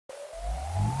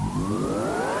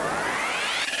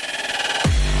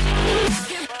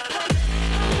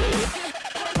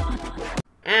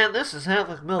This is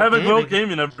Havoc Milk Havoc Milk Gaming.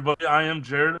 Gaming, everybody. I am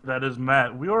Jared. That is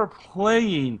Matt. We are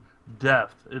playing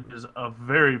Death. It is a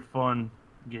very fun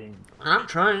game. I'm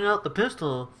trying out the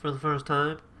pistol for the first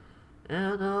time.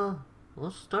 And,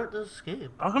 let's start this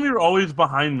game. How come you're always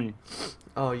behind me?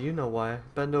 Oh, you know why.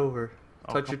 Bend over.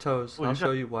 Oh, Touch your toes. well, I'll you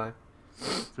show you why.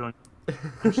 feeling.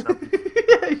 I'm stepping.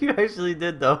 Yeah, you actually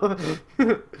did, though.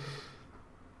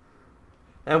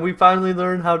 And we finally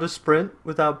learned how to sprint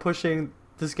without pushing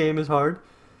this game as hard.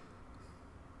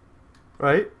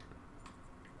 Right?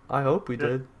 I hope we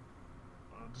did.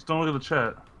 Just don't look at the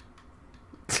chat.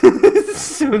 As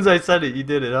soon as I said it, you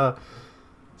did it, huh?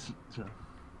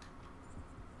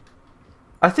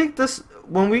 I think this,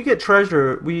 when we get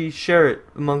treasure, we share it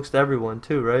amongst everyone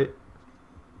too, right?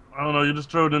 I don't know. You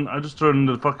just throw it in. I just throw it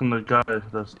into fucking the guy,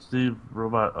 the Steve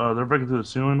robot. They're breaking through the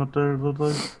ceiling up there. It looked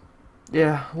like.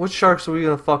 Yeah. What sharks are we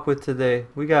gonna fuck with today?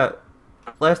 We got.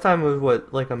 Last time was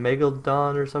what, like a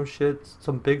megalodon or some shit,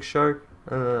 some big shark,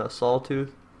 and a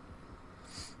sawtooth.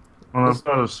 Oh, that's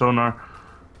not a sonar.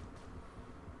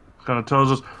 Kind of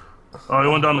tells us. Oh, he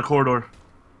went down the corridor.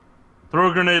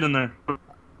 Throw a grenade in there.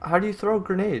 How do you throw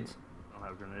grenades? I don't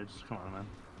have grenades. Come on, man.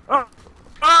 Oh,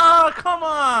 oh, come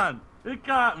on! It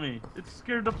got me. It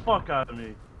scared the fuck out of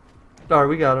me. Alright,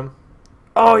 we got him.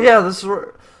 Oh yeah, this is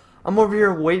where I'm over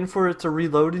here waiting for it to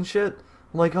reload and shit.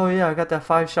 I'm like, oh yeah, I got that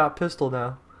 5-shot pistol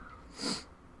now.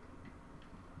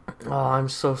 Oh, I'm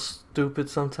so stupid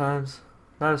sometimes.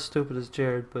 Not as stupid as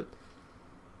Jared, but.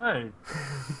 Hey.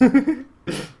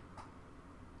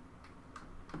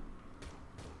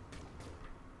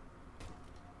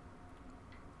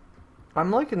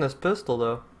 I'm liking this pistol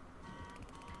though.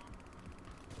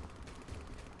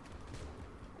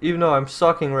 Even though I'm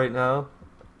sucking right now.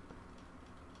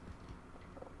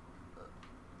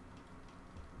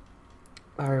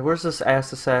 Alright, where's this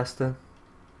ass assassin?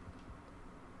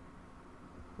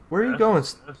 Where are you going?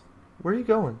 Where are you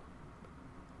going?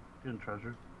 Getting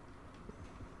treasure.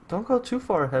 Don't go too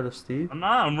far ahead of Steve. I'm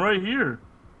not. I'm right here.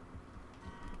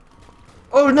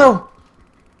 Oh no!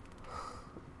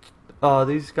 Oh,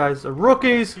 these guys are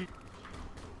rookies!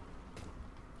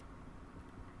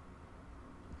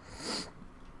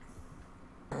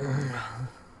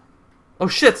 Oh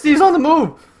shit, Steve's on the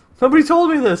move! Nobody told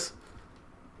me this!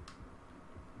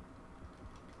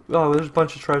 Oh, there's a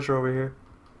bunch of treasure over here.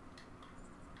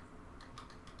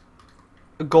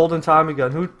 A golden Tommy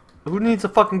gun. Who needs a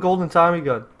fucking golden Tommy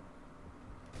gun?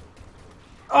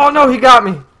 Oh no, he got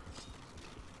me!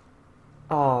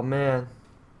 Oh man.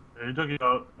 Yeah, he took you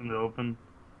out in the open.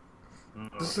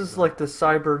 This is like the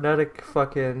cybernetic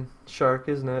fucking shark,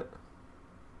 isn't it?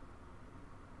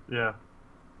 Yeah.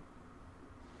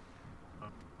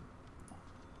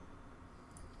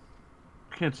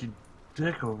 I can't see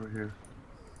dick over here.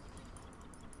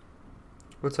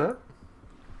 What's that?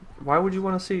 Why would you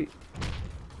want to see?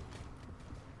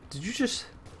 Did you just?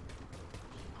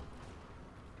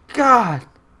 God!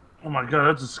 Oh my god,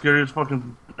 that's the scariest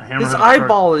fucking hammerhead. His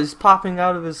eyeball is popping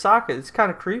out of his socket. It's kind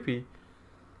of creepy.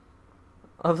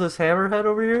 Of this hammerhead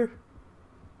over here.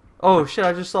 Oh shit!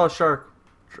 I just saw a shark.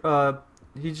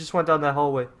 He just went down that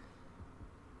hallway.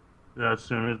 Yeah, it's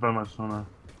him. He's by my sonar.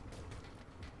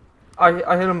 I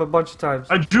hit him a bunch of times.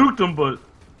 I juked him, but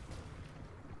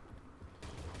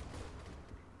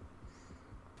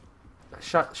I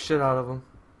shot shit out of him.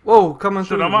 Whoa, coming shit,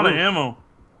 through. I'm the out of roof. ammo.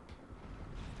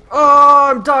 Oh,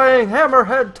 I'm dying!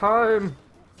 Hammerhead time!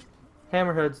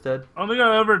 Hammerhead's dead. I don't think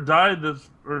I ever died this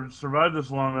or survived this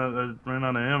long that I ran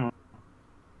out of ammo.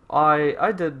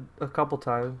 I did a couple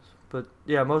times, but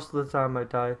yeah, most of the time I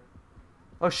die.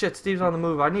 Oh shit, Steve's on the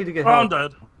move. I need to get Oh, I'm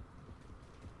help. dead.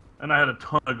 And I had a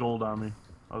ton of gold on me.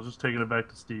 I was just taking it back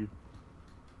to Steve.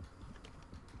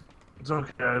 It's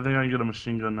okay. I think I can get a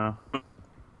machine gun now.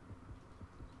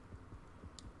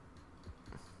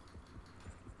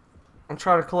 I'm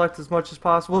trying to collect as much as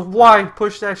possible. Why?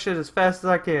 Push that shit as fast as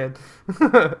I can.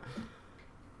 I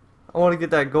want to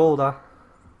get that gold.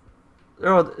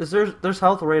 Oh, there's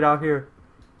health right out here.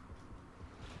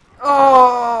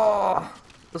 Oh!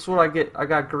 That's what I get. I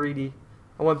got greedy.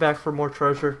 I went back for more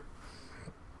treasure.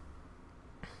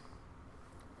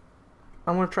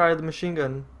 I'm gonna try the machine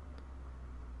gun.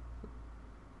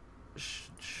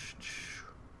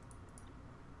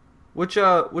 Which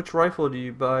rifle do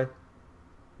you buy?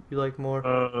 You like more?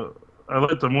 I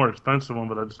like the more expensive one,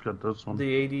 but I just got this one.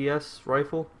 The ADS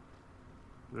rifle?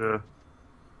 Yeah.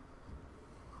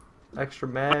 Extra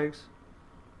mags?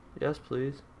 Yes,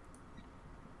 please.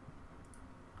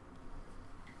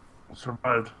 I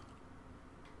survived.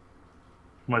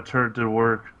 My turret did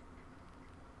work.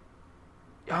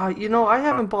 You know, I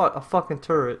haven't bought a fucking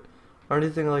turret or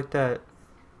anything like that.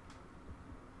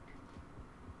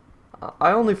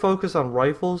 I only focus on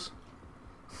rifles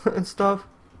and stuff.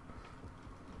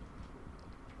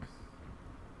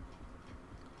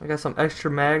 I got some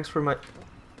extra mags for my...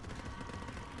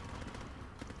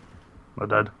 My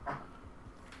dad.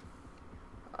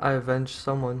 I avenged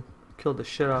someone. Killed the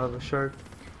shit out of a shark.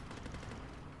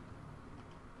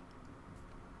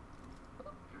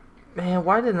 Man,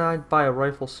 why didn't I buy a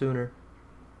rifle sooner?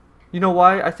 You know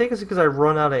why? I think it's because I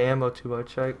run out of ammo too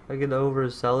much. I get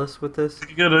overzealous with this.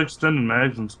 You get extended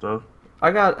mags and stuff.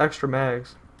 I got extra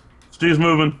mags. Steve's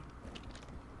moving.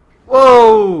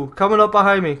 Whoa! Coming up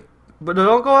behind me. But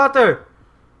don't go out there.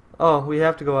 Oh, we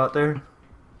have to go out there.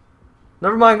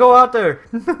 Never mind, go out there.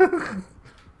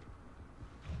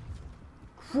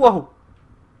 Whoa!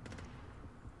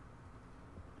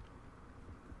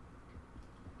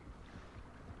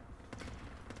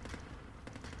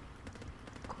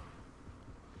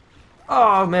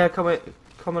 Oh man,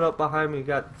 coming up behind me,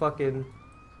 got fucking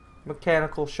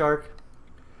mechanical shark.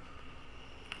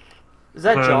 Is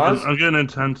that Jaws? I'm getting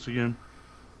intense again.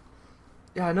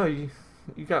 Yeah, I know you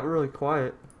got really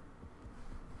quiet.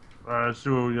 Alright, let's see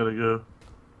where we gotta go.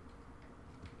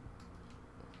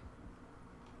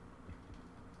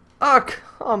 Oh,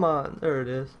 come on. There it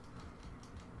is.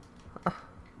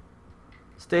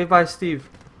 Stay by Steve.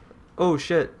 Oh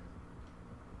shit.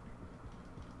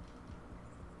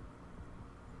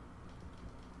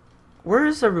 Where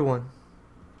is everyone?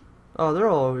 Oh, they're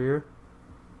all over here.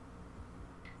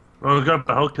 Oh, we got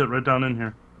the health kit right down in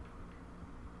here.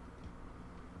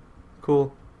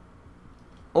 Cool.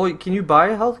 Oh, wait, can you buy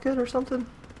a health kit or something?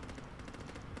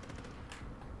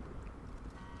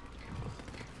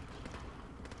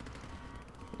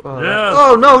 Yeah.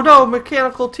 Oh, no,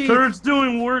 mechanical teeth. Sir, it's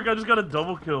doing work. I just got a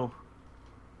double kill.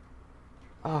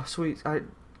 Oh, sweet.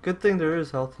 Good thing there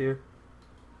is health here.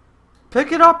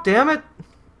 Pick it up, damn it.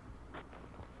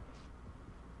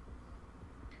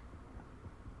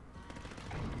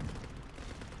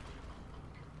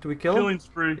 Do we kill him? Killing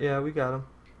spree. Yeah, we got him.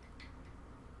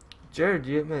 Jared,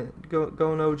 you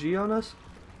going OG on us?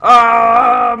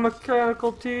 Ah,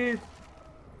 mechanical teeth.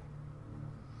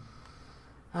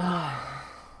 Ah,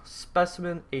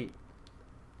 specimen 8.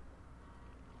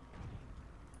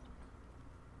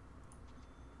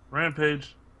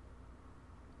 Rampage.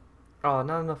 Oh,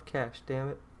 not enough cash, damn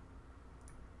it.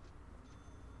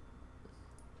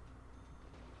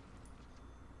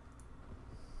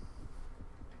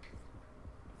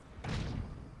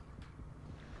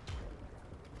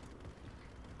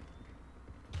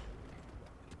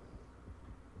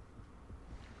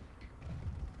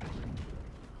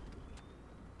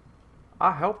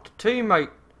 I helped a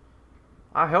teammate.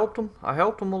 I helped him. I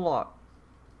helped him a lot.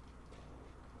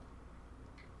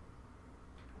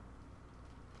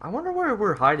 I wonder where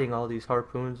we're hiding all these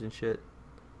harpoons and shit.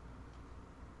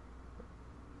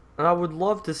 And I would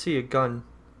love to see a gun,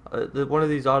 one of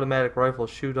these automatic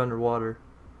rifles shoot underwater.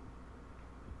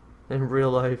 In real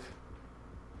life.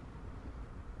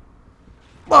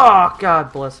 Oh,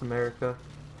 God bless America.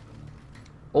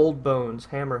 Old Bones,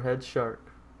 Hammerhead Shark.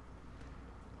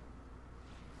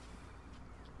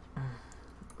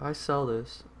 I sell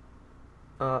this.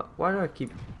 Why do I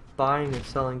keep buying and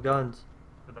selling guns?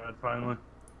 I died finally.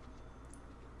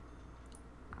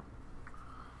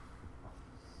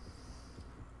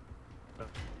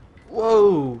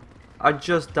 Whoa! I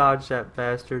just dodged that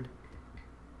bastard.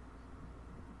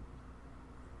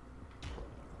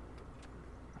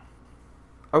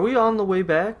 Are we on the way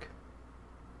back?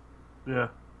 Yeah.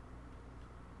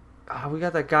 Ah, we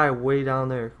got that guy way down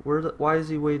there. Why is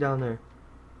he way down there?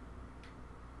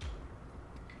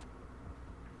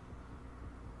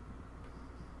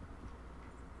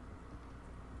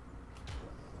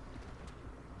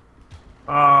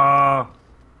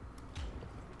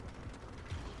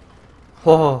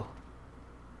 Oh.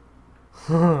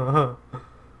 I'm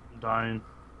dying.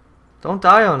 Don't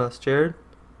die on us, Jared.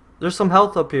 There's some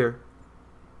health up here.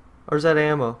 Or is that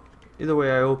ammo? Either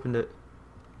way, I opened it.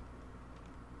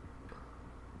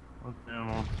 What's the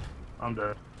ammo? I'm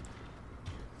dead.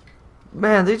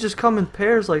 Man, they just come in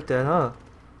pairs like that, huh?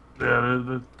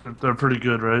 Yeah, they're pretty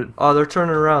good, right? Oh, they're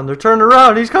turning around. They're turning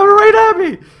around. He's coming right at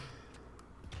me.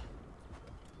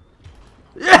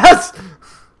 Yes!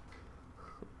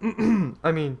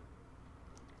 I mean,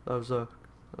 that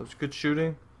was good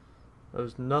shooting. That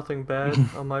was nothing bad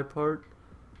on my part.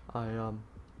 I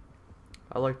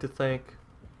like to thank.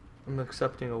 I'm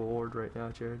accepting an award right now,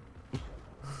 Jared.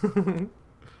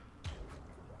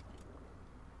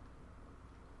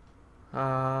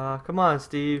 Come on,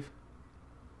 Steve.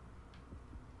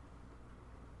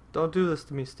 Don't do this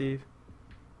to me, Steve.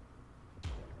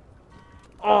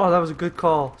 Oh, that was a good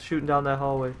call, shooting down that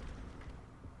hallway.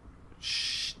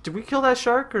 Shh. Did we kill that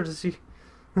shark or does he?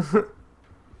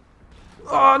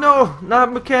 Oh no!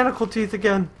 Not mechanical teeth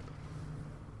again.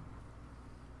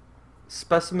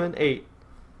 Specimen 8.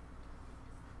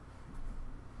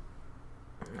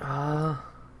 God!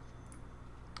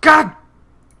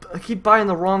 I keep buying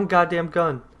the wrong goddamn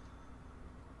gun.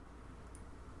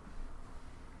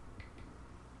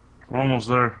 We're almost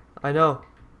there. I know.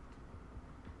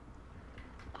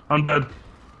 I'm dead.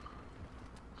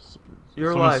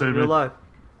 You're Someone alive. save You're me. alive.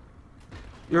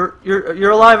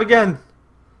 You're alive again.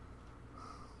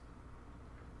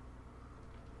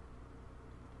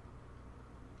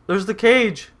 There's the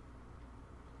cage.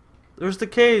 There's the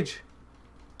cage.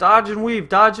 Dodge and weave.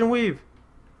 Dodge and weave.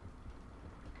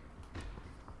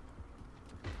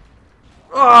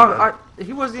 Oh,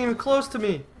 he wasn't even close to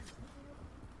me.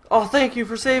 Oh, thank you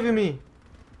for saving me.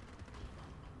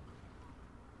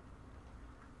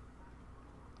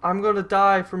 I'm gonna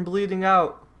die from bleeding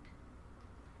out.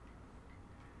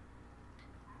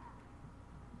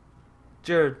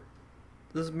 Jared,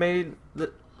 this made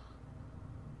the.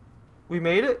 We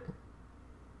made it?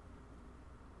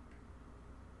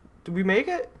 Did we make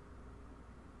it?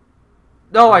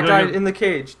 No, I died in the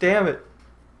cage. Damn it.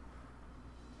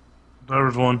 There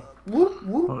was one. Whoop,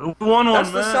 whoop.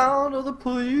 That's the sound of the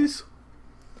police.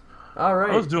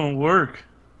 Alright. I was doing work.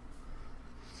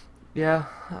 Yeah,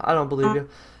 I don't believe you.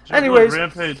 Jared, Anyways.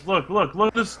 Look, Rampage. Look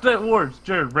at this stat words.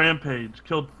 Jared, Rampage.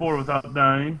 Killed 4 without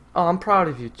dying. Oh, I'm proud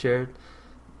of you, Jared.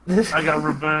 I got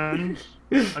revenge.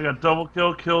 I got double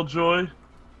kill, killjoy.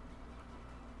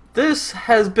 This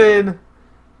has been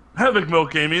Havoc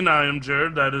Milk Gaming. I am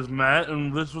Jared. That is Matt.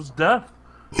 And this was Death.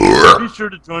 Be sure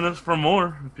to join us for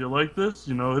more. If you like this,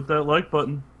 hit that like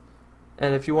button.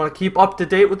 And if you want to keep up to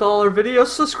date with all our videos,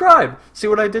 subscribe. See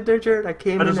what I did there, Jared? I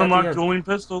came I in just at the unlocked end. dueling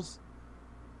pistols.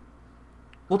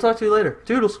 We'll talk to you later.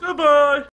 Toodles. Goodbye.